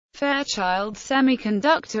Fairchild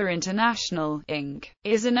Semiconductor International, Inc.,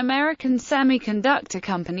 is an American semiconductor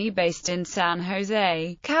company based in San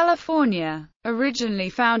Jose, California.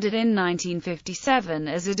 Originally founded in 1957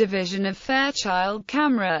 as a division of Fairchild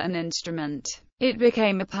Camera and Instrument, it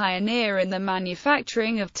became a pioneer in the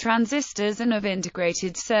manufacturing of transistors and of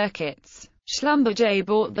integrated circuits. Schlumberger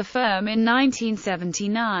bought the firm in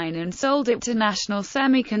 1979 and sold it to National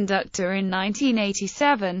Semiconductor in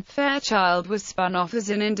 1987. Fairchild was spun off as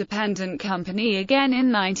an independent company again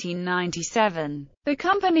in 1997. The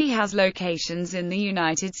company has locations in the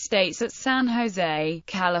United States at San Jose,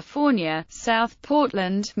 California, South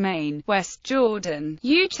Portland, Maine, West Jordan,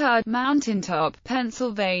 Utah, Mountaintop,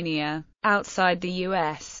 Pennsylvania. Outside the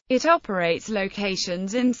U.S., it operates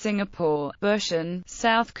locations in Singapore, Busan,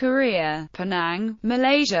 South Korea, Penang,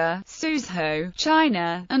 Malaysia, Suzhou,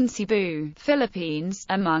 China, and Cebu, Philippines,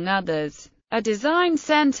 among others. A design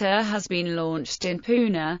center has been launched in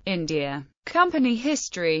Pune, India. Company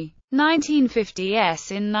history: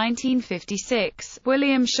 1950s. In 1956,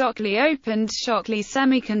 William Shockley opened Shockley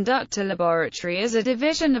Semiconductor Laboratory as a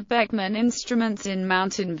division of Beckman Instruments in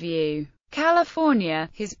Mountain View, California.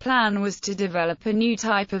 His plan was to develop a new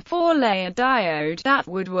type of four-layer diode that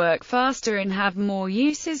would work faster and have more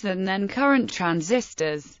uses than then-current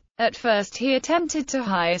transistors. At first he attempted to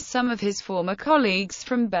hire some of his former colleagues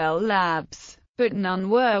from Bell Labs, but none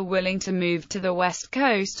were willing to move to the West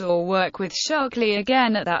Coast or work with Shockley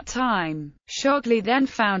again at that time. Shockley then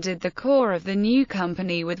founded the core of the new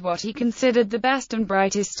company with what he considered the best and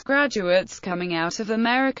brightest graduates coming out of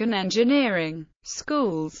American engineering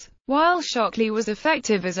schools. While Shockley was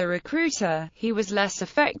effective as a recruiter, he was less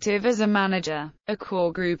effective as a manager. A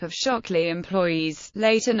core group of Shockley employees,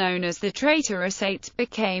 later known as the Traitorous Eight,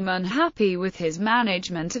 became unhappy with his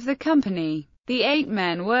management of the company. The 8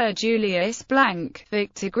 men were Julius Blank,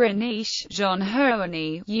 Victor Grinish, John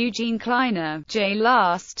Hoerni, Eugene Kleiner, Jay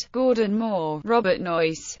Last, Gordon Moore, Robert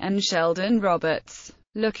Noyce, and Sheldon Roberts.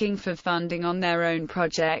 Looking for funding on their own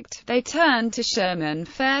project, they turned to Sherman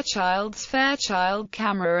Fairchild's Fairchild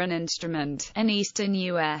Camera and Instrument, an Eastern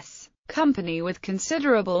U.S. company with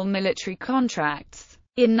considerable military contracts.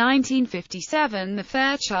 In 1957, the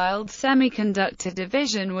Fairchild Semiconductor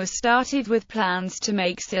division was started with plans to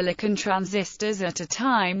make silicon transistors at a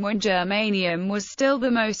time when germanium was still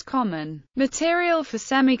the most common material for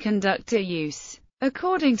semiconductor use.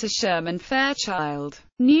 According to Sherman Fairchild,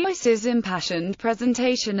 Noyce's impassioned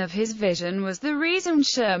presentation of his vision was the reason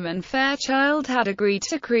Sherman Fairchild had agreed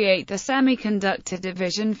to create the semiconductor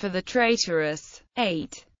division for the Traitorous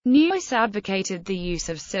Eight. Noyce advocated the use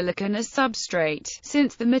of silicon as substrate,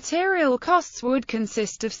 since the material costs would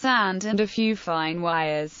consist of sand and a few fine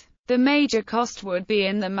wires. The major cost would be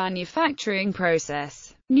in the manufacturing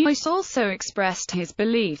process. Noyce also expressed his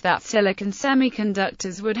belief that silicon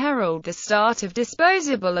semiconductors would herald the start of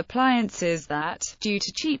disposable appliances that, due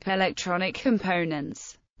to cheap electronic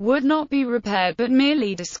components, would not be repaired but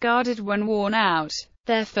merely discarded when worn out.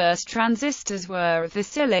 Their first transistors were of the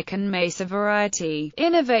silicon mesa variety,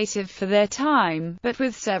 innovative for their time, but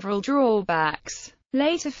with several drawbacks.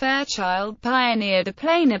 Later Fairchild pioneered a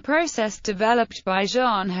planar process developed by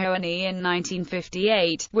John Hoerni in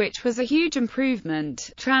 1958, which was a huge improvement.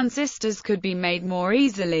 Transistors could be made more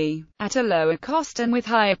easily, at a lower cost and with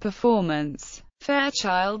higher performance.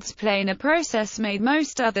 Fairchild's planar process made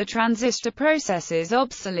most other transistor processes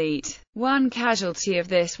obsolete. One casualty of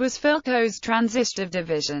this was Philco's transistor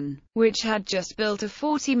division, which had just built a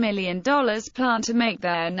 $40 million plant to make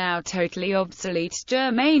their now totally obsolete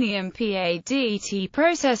germanium PADT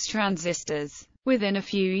process transistors. Within a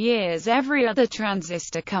few years, every other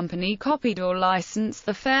transistor company copied or licensed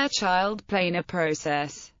the Fairchild planar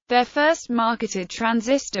process. Their first marketed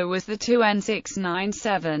transistor was the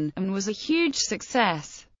 2N697, and was a huge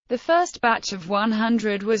success. The first batch of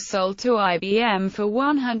 100 was sold to IBM for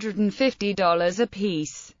 $150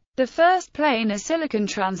 apiece. The first planar silicon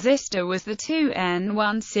transistor was the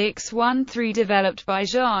 2N1613 developed by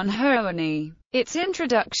John Hoerni. Its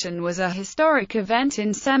introduction was a historic event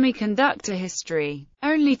in semiconductor history.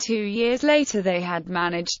 Only 2 years later they had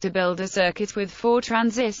managed to build a circuit with 4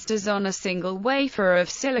 transistors on a single wafer of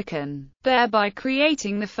silicon, thereby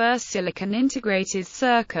creating the first silicon integrated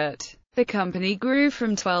circuit. The company grew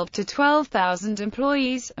from 12 to 12,000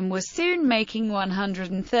 employees, and was soon making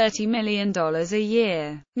 $130 million a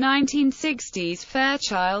year. 1960s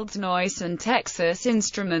Fairchild's Noyce and Texas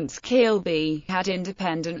Instruments Kilby had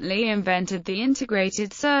independently invented the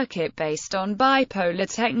integrated circuit based on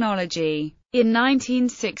bipolar technology. In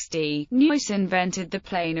 1960, Noyce invented the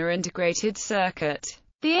planar integrated circuit.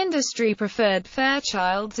 The industry preferred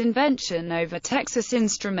Fairchild's invention over Texas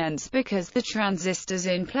Instruments because the transistors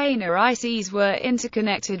in planar ICs were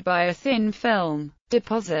interconnected by a thin film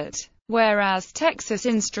deposit, whereas Texas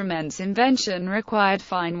Instruments' invention required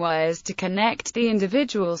fine wires to connect the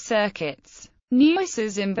individual circuits.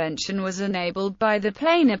 Neus's invention was enabled by the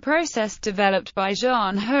planar process developed by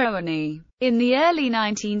Jean Hoerni. In the early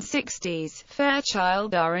 1960s,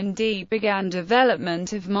 Fairchild R&D began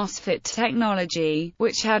development of MOSFET technology,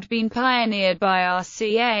 which had been pioneered by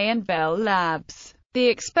RCA and Bell Labs. The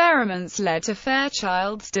experiments led to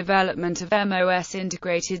Fairchild's development of MOS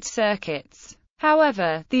integrated circuits.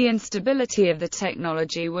 However, the instability of the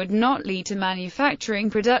technology would not lead to manufacturing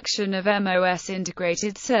production of MOS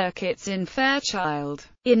integrated circuits in Fairchild.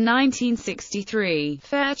 In 1963,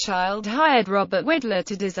 Fairchild hired Robert Widler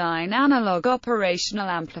to design analog operational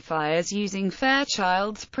amplifiers using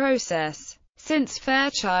Fairchild's process. Since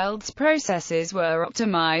Fairchild's processes were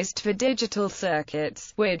optimized for digital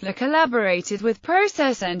circuits, Widler collaborated with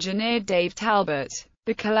process engineer Dave Talbot.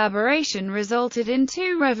 The collaboration resulted in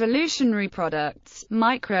two revolutionary products,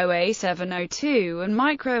 Micro A702 and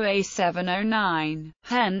Micro A709.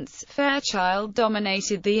 Hence, Fairchild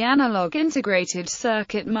dominated the analog integrated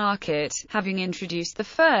circuit market, having introduced the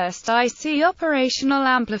first IC operational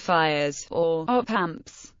amplifiers, or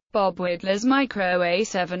op-amps. Bob Widler's Micro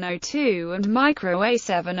A702 and Micro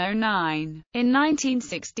A709. In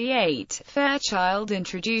 1968, Fairchild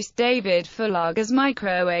introduced David Fulager's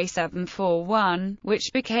Micro A741,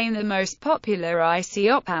 which became the most popular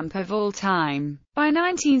IC op-amp of all time. By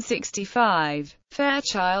 1965,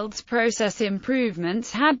 Fairchild's process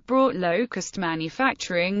improvements had brought low-cost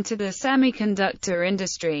manufacturing to the semiconductor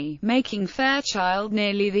industry, making Fairchild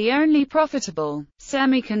nearly the only profitable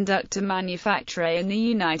semiconductor manufacturer in the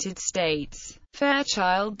United States.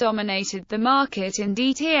 Fairchild dominated the market in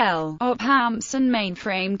DTL, op-amps and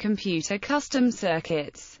mainframe computer custom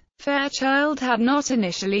circuits. Fairchild had not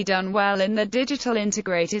initially done well in the digital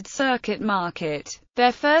integrated circuit market.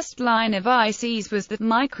 Their first line of ICs was the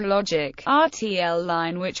Micrologic RTL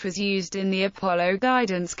line, which was used in the Apollo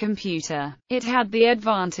guidance computer. It had the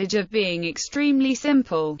advantage of being extremely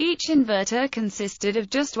simple. Each inverter consisted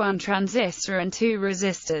of just one transistor and two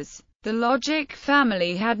resistors. The Logic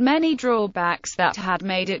family had many drawbacks that had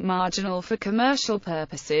made it marginal for commercial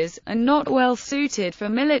purposes, and not well suited for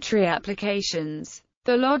military applications.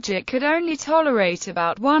 The Logic could only tolerate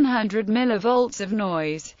about 100 mV of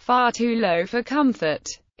noise, far too low for comfort.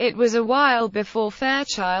 It was a while before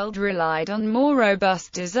Fairchild relied on more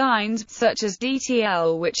robust designs, such as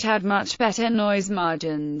DTL, which had much better noise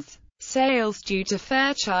margins. Sales due to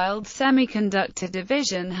Fairchild Semiconductor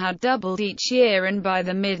division had doubled each year and by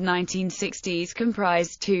the mid-1960s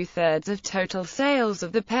comprised two-thirds of total sales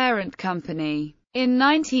of the parent company. In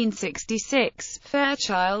 1966,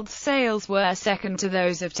 Fairchild's sales were second to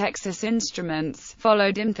those of Texas Instruments,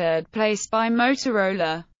 followed in third place by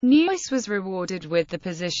Motorola. Neus was rewarded with the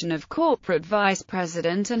position of corporate vice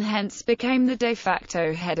president and hence became the de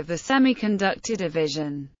facto head of the semiconductor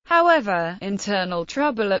division. However, internal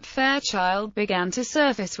trouble at Fairchild began to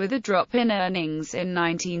surface with a drop in earnings in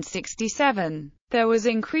 1967. There was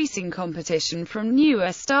increasing competition from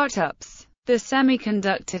newer startups. The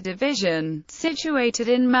semiconductor division, situated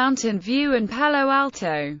in Mountain View and Palo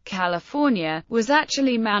Alto, California, was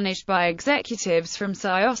actually managed by executives from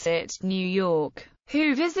Syosset, New York,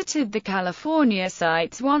 who visited the California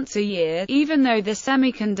sites once a year, even though the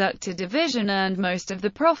semiconductor division earned most of the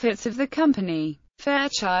profits of the company.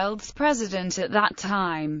 Fairchild's president at that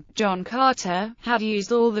time, John Carter, had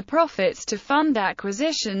used all the profits to fund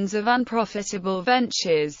acquisitions of unprofitable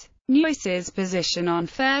ventures. Neus's position on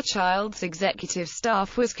Fairchild's executive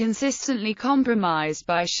staff was consistently compromised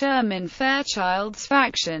by Sherman Fairchild's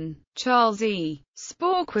faction. Charles E.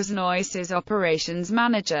 Spork was Neus's operations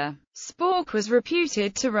manager. Spork was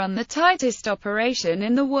reputed to run the tightest operation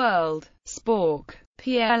in the world. Spork,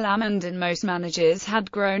 Pierre Lamond and most managers had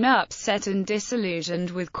grown upset and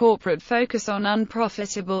disillusioned with corporate focus on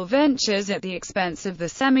unprofitable ventures at the expense of the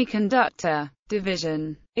semiconductor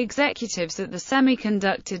division. Executives at the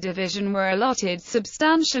semiconductor division were allotted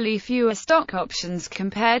substantially fewer stock options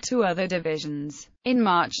compared to other divisions. In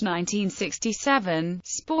March 1967,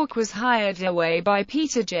 Spork was hired away by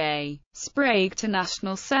Peter J. Sprague to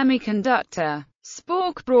National Semiconductor.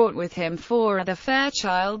 Spork brought with him 4 other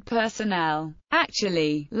Fairchild personnel.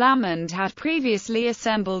 Actually, Lamond had previously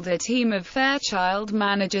assembled a team of Fairchild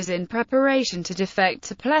managers in preparation to defect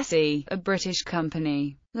to Plessey, a British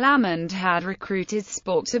company. Lamond had recruited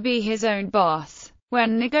Spork to be his own boss.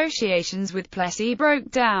 When negotiations with Plessey broke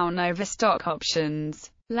down over stock options,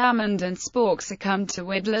 Lamond and Spork succumbed to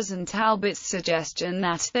Widler's and Talbot's suggestion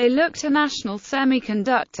that they look to National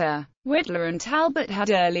Semiconductor. Widler and Talbot had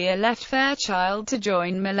earlier left Fairchild to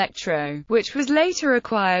join Melectro, which was later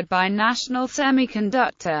acquired by National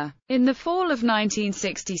Semiconductor. In the fall of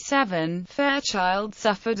 1967, Fairchild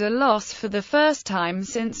suffered a loss for the first time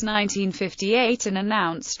since 1958 and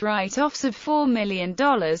announced write-offs of $4 million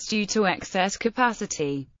due to excess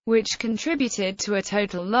capacity, which contributed to a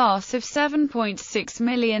total loss of $7.6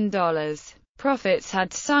 million. Profits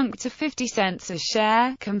had sunk to 50 cents a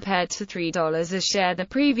share, compared to $3 a share the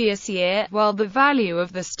previous year, while the value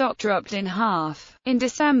of the stock dropped in half. In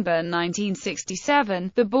December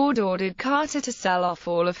 1967, the board ordered Carter to sell off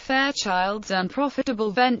all of Fairchild's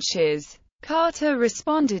unprofitable ventures. Carter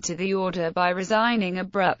responded to the order by resigning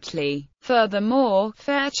abruptly. Furthermore,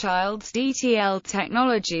 Fairchild's DTL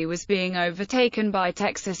technology was being overtaken by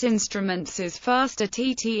Texas Instruments' faster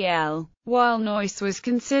TTL. While Noyce was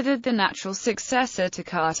considered the natural successor to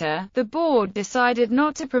Carter, the board decided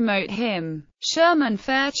not to promote him. Sherman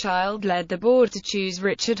Fairchild led the board to choose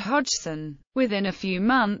Richard Hodgson. Within a few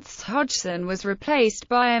months, Hodgson was replaced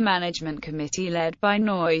by a management committee led by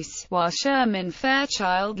Noyce, while Sherman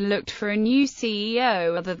Fairchild looked for a new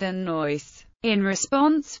CEO other than Noyce. In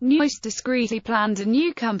response, Noyce discreetly planned a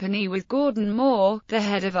new company with Gordon Moore, the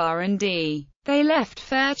head of R&D. They left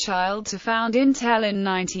Fairchild to found Intel in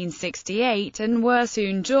 1968 and were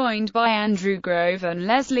soon joined by Andrew Grove and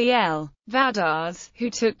Leslie L. Vadars,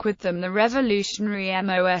 who took with them the revolutionary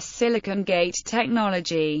MOS Silicon Gate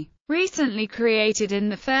technology, recently created in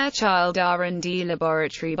the Fairchild R&D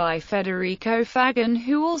laboratory by Federico Fagan,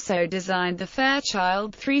 who also designed the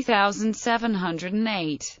Fairchild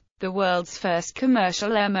 3708. The world's first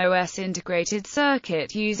commercial MOS integrated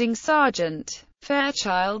circuit using Sargent.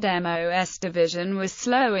 Fairchild MOS division was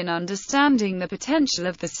slow in understanding the potential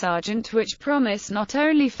of the Sargent, which promised not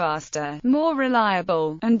only faster, more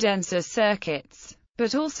reliable, and denser circuits,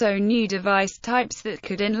 but also new device types that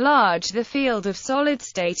could enlarge the field of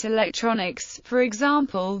solid-state electronics, for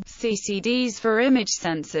example, CCDs for image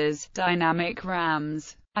sensors, dynamic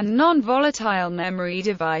RAMs, and non-volatile memory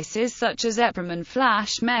devices such as EPROM and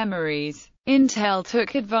flash memories. Intel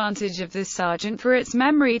took advantage of the Sargent for its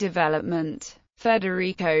memory development.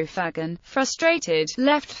 Federico Fagan, frustrated,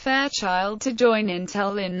 left Fairchild to join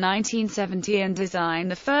Intel in 1970 and design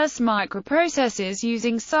the first microprocessors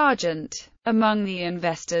using Sargent. Among the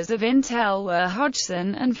investors of Intel were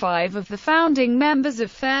Hodgson and 5 of the founding members of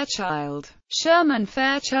Fairchild. Sherman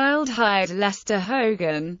Fairchild hired Lester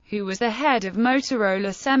Hogan, who was the head of Motorola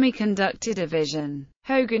Semiconductor division.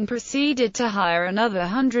 Hogan proceeded to hire another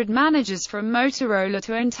 100 managers from Motorola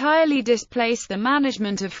to entirely displace the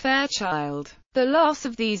management of Fairchild. The loss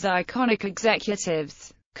of these iconic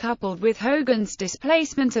executives, coupled with Hogan's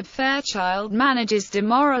displacement of Fairchild managers,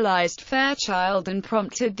 demoralized Fairchild and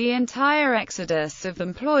prompted the entire exodus of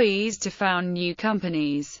employees to found new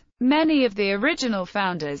companies. Many of the original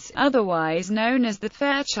founders, otherwise known as the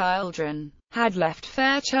Fairchildren, had left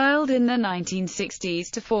Fairchild in the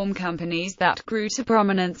 1960s to form companies that grew to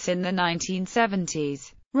prominence in the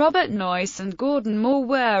 1970s. Robert Noyce and Gordon Moore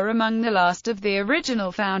were among the last of the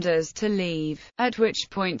original founders to leave, at which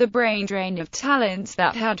point the brain drain of talents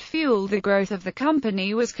that had fueled the growth of the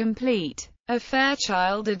company was complete. A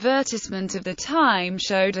Fairchild advertisement of the time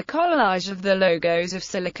showed a collage of the logos of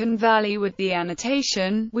Silicon Valley with the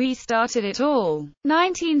annotation, "We started it all."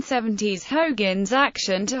 1970s Hogan's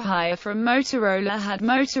action to hire from Motorola had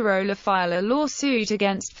Motorola file a lawsuit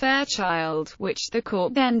against Fairchild, which the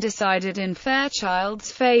court then decided in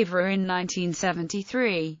Fairchild's favor in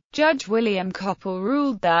 1973. Judge William Koppel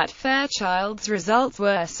ruled that Fairchild's results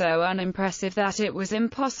were so unimpressive that it was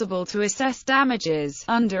impossible to assess damages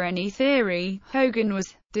under any theory. Hogan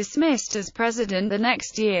was dismissed as president the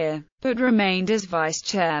next year, but remained as vice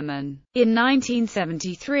chairman. In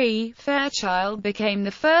 1973, Fairchild became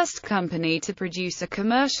the first company to produce a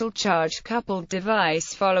commercial charge-coupled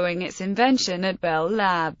device following its invention at Bell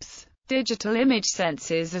Labs. Digital image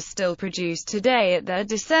sensors are still produced today at their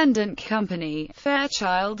descendant company,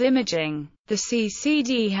 Fairchild Imaging. The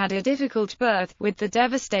CCD had a difficult birth, with the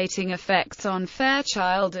devastating effects on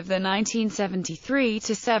Fairchild of the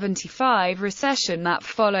 1973-75 recession that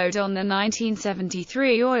followed on the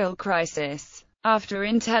 1973 oil crisis. After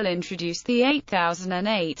Intel introduced the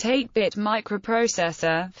 8008 8-bit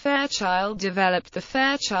microprocessor, Fairchild developed the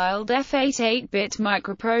Fairchild F8 8-bit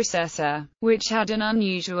microprocessor, which had an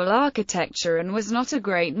unusual architecture and was not a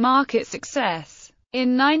great market success.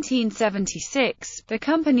 In 1976, the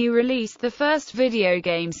company released the first video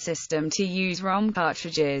game system to use ROM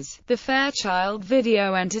cartridges, the Fairchild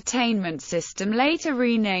Video Entertainment System, later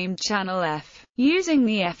renamed Channel F, using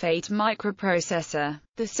the F8 microprocessor.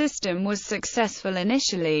 The system was successful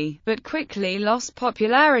initially, but quickly lost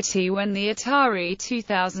popularity when the Atari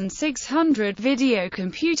 2600 video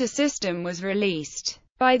computer system was released.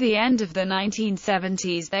 By the end of the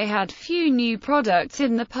 1970s they had few new products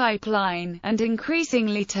in the pipeline, and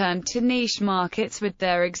increasingly turned to niche markets with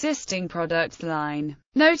their existing product line.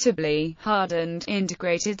 Notably, hardened,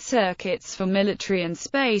 integrated circuits for military and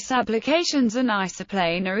space applications and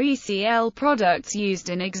isoplanar ECL products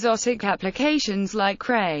used in exotic applications like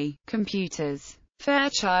Cray computers.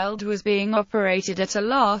 Fairchild was being operated at a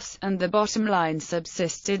loss, and the bottom line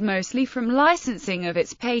subsisted mostly from licensing of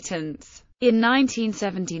its patents. In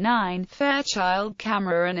 1979, Fairchild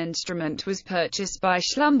Camera and Instrument was purchased by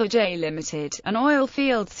Schlumberger Limited, an oil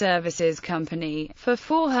field services company, for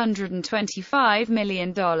 $425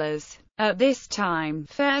 million. At this time,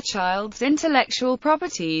 Fairchild's intellectual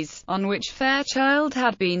properties, on which Fairchild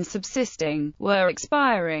had been subsisting, were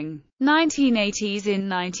expiring. 1980s. In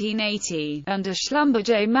 1980, under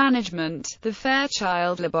Schlumberger management, the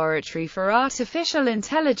Fairchild Laboratory for Artificial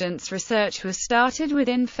Intelligence Research was started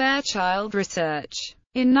within Fairchild Research.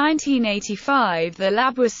 In 1985, the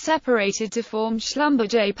lab was separated to form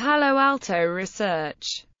Schlumberger Palo Alto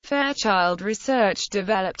Research. Fairchild Research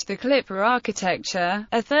developed the Clipper architecture,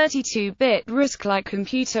 a 32-bit RISC-like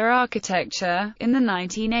computer architecture, in the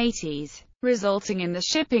 1980s, resulting in the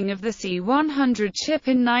shipping of the C100 chip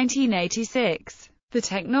in 1986. The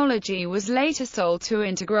technology was later sold to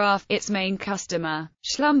Intergraph, its main customer.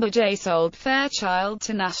 Schlumberger sold Fairchild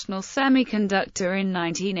to National Semiconductor in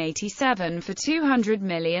 1987 for $200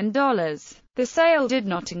 million. The sale did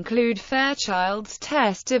not include Fairchild's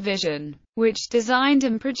test division, which designed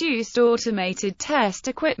and produced automated test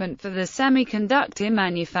equipment for the semiconductor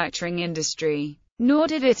manufacturing industry, nor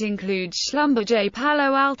did it include Schlumberger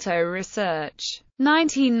Palo Alto Research.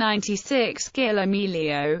 1996, Gil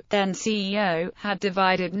Amelio, then CEO, had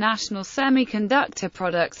divided National Semiconductor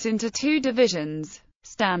Products into two divisions.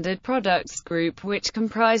 Standard Products Group, which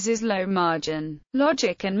comprises low-margin,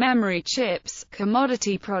 logic and memory chips,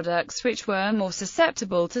 commodity products which were more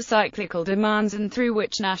susceptible to cyclical demands and through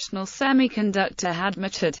which National Semiconductor had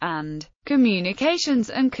matured, and Communications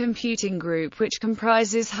and Computing Group, which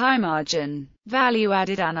comprises high-margin,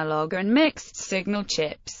 value-added analog and mixed-signal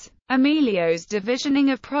chips. Amelio's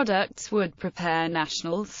divisioning of products would prepare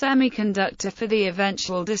National Semiconductor for the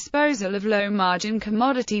eventual disposal of low-margin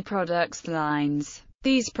commodity products lines.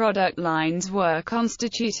 These product lines were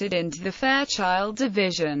constituted into the Fairchild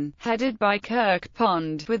division, headed by Kirk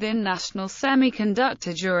Pond, within National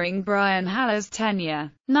Semiconductor during Brian Haller's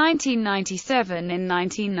tenure. 1997. In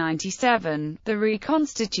 1997, the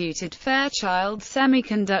reconstituted Fairchild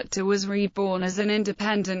Semiconductor was reborn as an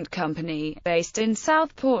independent company, based in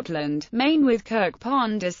South Portland, Maine, with Kirk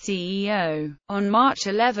Pond as CEO. On March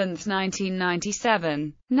 11,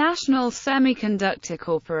 1997, National Semiconductor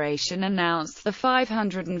Corporation announced the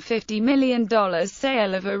 $550 million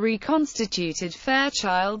sale of a reconstituted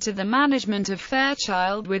Fairchild to the management of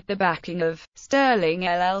Fairchild with the backing of Sterling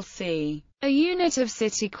LLC, a unit of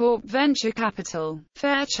Citicorp Venture Capital.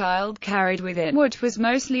 Fairchild carried with it what was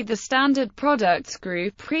mostly the Standard Products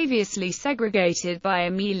Group previously segregated by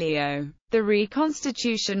Amelio. The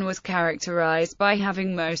reconstitution was characterized by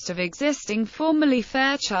having most of existing formerly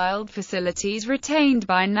Fairchild facilities retained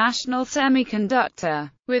by National Semiconductor,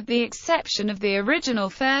 with the exception of the original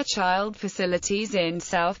Fairchild facilities in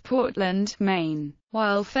South Portland, Maine,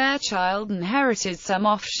 while Fairchild inherited some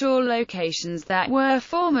offshore locations that were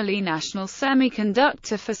formerly National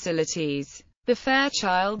Semiconductor facilities. The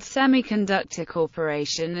Fairchild Semiconductor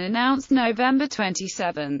Corporation announced November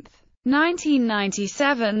 27,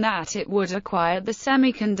 1997 that it would acquire the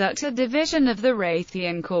semiconductor division of the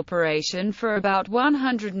Raytheon Corporation for about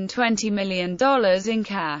 $120 million in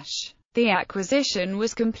cash. The acquisition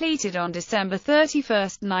was completed on December 31,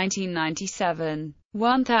 1997.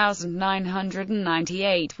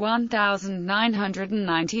 1998,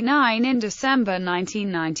 1999. In December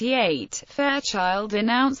 1998, Fairchild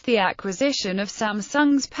announced the acquisition of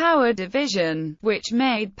Samsung's power division, which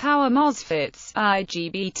made power MOSFETs,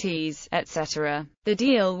 IGBTs, etc. The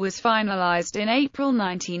deal was finalized in April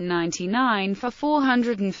 1999 for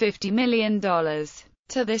 $450 million.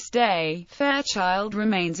 To this day, Fairchild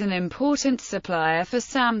remains an important supplier for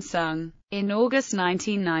Samsung. In August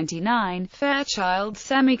 1999, Fairchild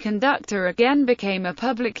Semiconductor again became a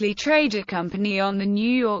publicly traded company on the New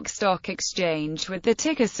York Stock Exchange with the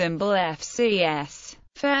ticker symbol FCS.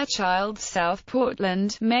 Fairchild, South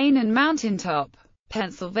Portland, Maine and Mountaintop,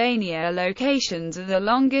 Pennsylvania locations are the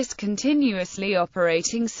longest continuously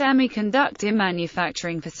operating semiconductor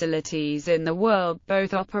manufacturing facilities in the world,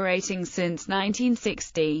 both operating since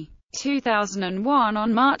 1960. 2001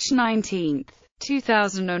 On March 19,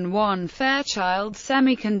 2001, Fairchild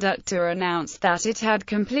Semiconductor announced that it had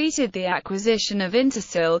completed the acquisition of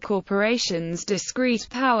Intersil Corporation's discrete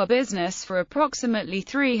power business for approximately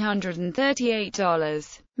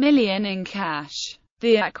 $338 million in cash.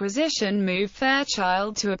 The acquisition moved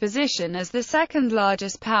Fairchild to a position as the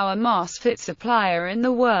second-largest power MOSFET supplier in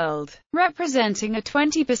the world, representing a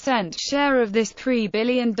 20% share of this $3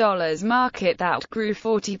 billion market that grew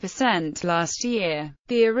 40% last year.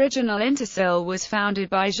 The original Intersil was founded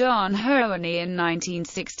by Jean Hoerni in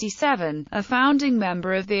 1967, a founding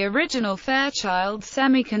member of the original Fairchild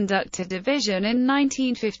Semiconductor division in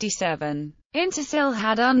 1957. Intersil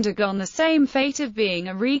had undergone the same fate of being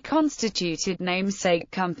a reconstituted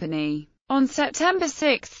namesake company. On September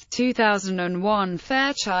 6, 2001,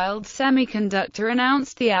 Fairchild Semiconductor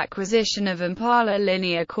announced the acquisition of Impala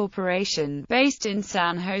Linear Corporation, based in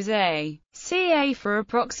San Jose, CA, for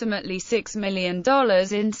approximately $6 million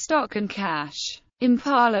in stock and cash.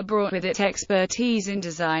 Impala brought with it expertise in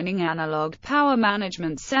designing analog power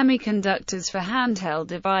management semiconductors for handheld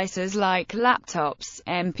devices like laptops,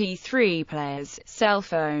 MP3 players, cell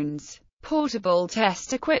phones, portable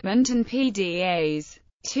test equipment and PDAs.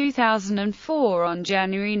 2004 On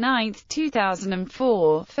January 9,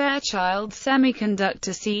 2004, Fairchild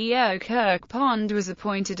Semiconductor CEO Kirk Pond was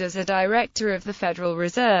appointed as a director of the Federal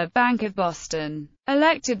Reserve Bank of Boston,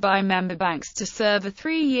 elected by member banks to serve a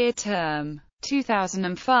 3-year term.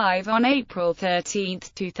 2005 On April 13,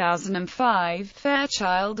 2005,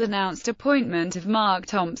 Fairchild announced appointment of Mark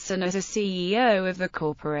Thompson as a CEO of the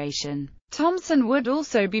corporation. Thompson would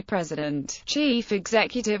also be President, Chief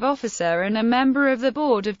Executive Officer and a member of the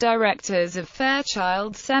Board of Directors of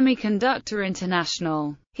Fairchild Semiconductor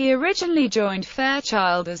International. He originally joined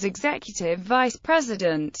Fairchild as Executive Vice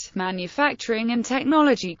President, Manufacturing and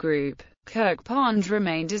Technology Group. Kirk Pond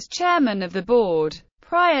remained as Chairman of the Board.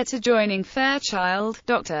 Prior to joining Fairchild,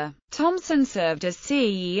 Dr. Thompson served as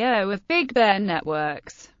CEO of Big Bear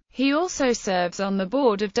Networks. He also serves on the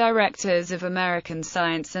board of directors of American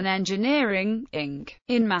Science and Engineering, Inc.,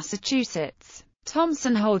 in Massachusetts.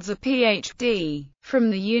 Thompson holds a Ph.D.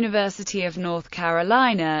 from the University of North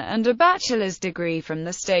Carolina and a bachelor's degree from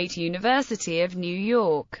the State University of New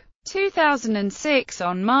York. 2006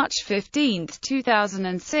 On March 15,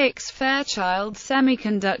 2006, Fairchild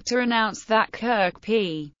Semiconductor announced that Kirk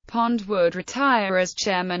P. Pond would retire as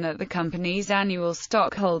chairman at the company's annual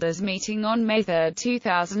stockholders meeting on May 3,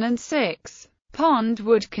 2006. Pond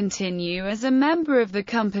would continue as a member of the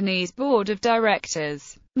company's board of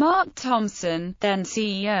directors. Mark Thompson, then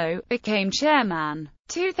CEO, became chairman.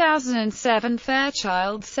 2007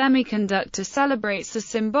 Fairchild Semiconductor celebrates the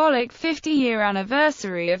symbolic 50-year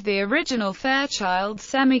anniversary of the original Fairchild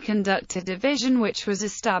Semiconductor division, which was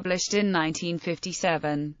established in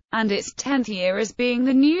 1957, and its 10th year as being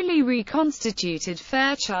the newly reconstituted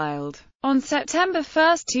Fairchild. On September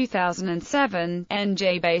 1, 2007,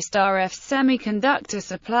 NJ-based RF semiconductor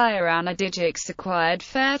supplier Anadigix acquired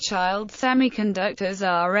Fairchild Semiconductor's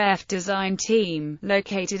RF design team,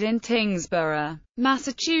 located in Tyngsboro,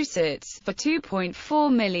 Massachusetts, for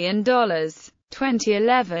 $2.4 million.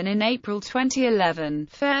 2011 In April 2011,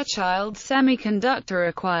 Fairchild Semiconductor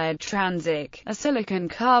acquired Transic, a silicon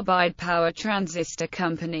carbide power transistor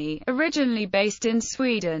company, originally based in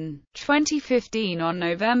Sweden. 2015 On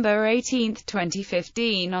November 18,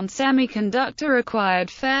 2015, On Semiconductor acquired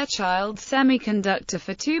Fairchild Semiconductor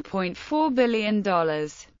for $2.4 billion.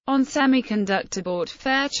 On Semiconductor bought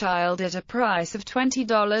Fairchild at a price of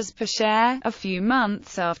 $20 per share, a few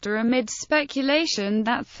months after amid speculation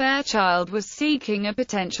that Fairchild was seeking a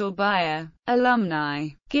potential buyer. Alumni: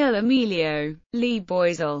 Gil Amelio, Lee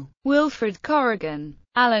Boisel, Wilfred Corrigan,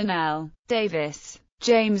 Alan L. Davis,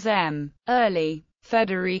 James M. Early,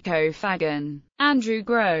 Federico Fagan, Andrew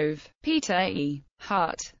Grove, Peter E.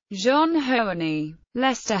 Hart, Jean Hoerni,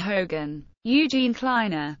 Lester Hogan, Eugene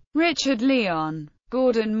Kleiner, Richard Leon,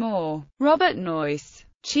 Gordon Moore, Robert Noyce,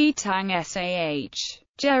 Chi-Tang Sah,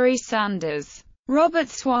 Jerry Sanders, Robert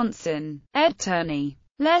Swanson, Ed Turney,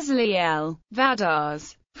 Leslie L.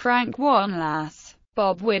 Vadars, Frank Wanlass,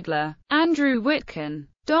 Bob Widler, Andrew Whitcomb,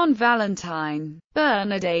 Don Valentine,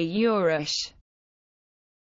 Bernard A. Urish,